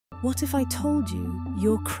What if I told you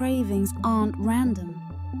your cravings aren't random?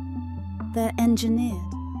 They're engineered.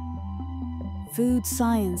 Food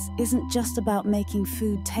science isn't just about making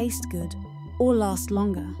food taste good or last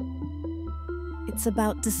longer. It's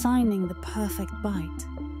about designing the perfect bite,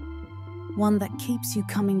 one that keeps you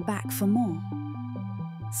coming back for more.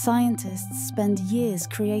 Scientists spend years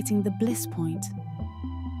creating the bliss point,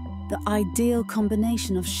 the ideal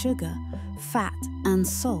combination of sugar, fat, and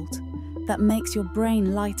salt that makes your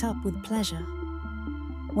brain light up with pleasure.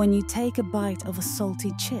 When you take a bite of a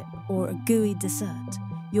salty chip or a gooey dessert,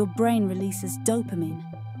 your brain releases dopamine,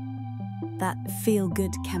 that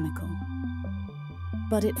feel-good chemical.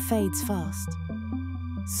 But it fades fast.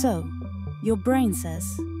 So, your brain says,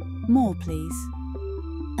 "More, please."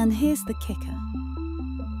 And here's the kicker.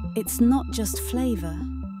 It's not just flavor,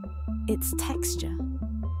 it's texture,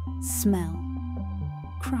 smell,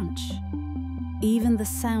 crunch, even the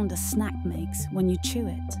sound a snack makes when you chew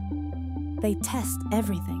it. They test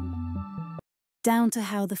everything, down to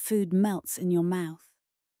how the food melts in your mouth.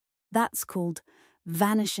 That's called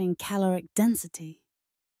vanishing caloric density.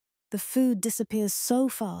 The food disappears so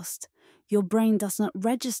fast, your brain does not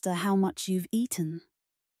register how much you've eaten,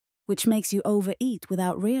 which makes you overeat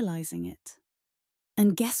without realizing it.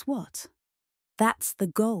 And guess what? That's the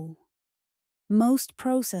goal. Most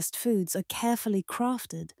processed foods are carefully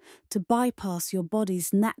crafted to bypass your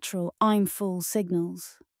body's natural "I'm full"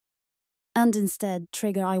 signals, and instead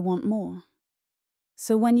trigger "I want more."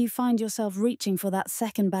 So when you find yourself reaching for that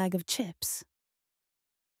second bag of chips,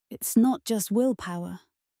 it's not just willpower.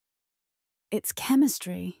 It's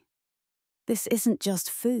chemistry. This isn't just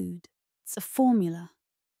food, it's a formula,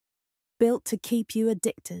 built to keep you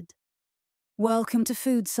addicted. Welcome to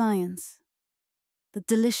food science, the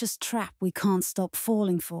delicious trap we can't stop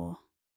falling for.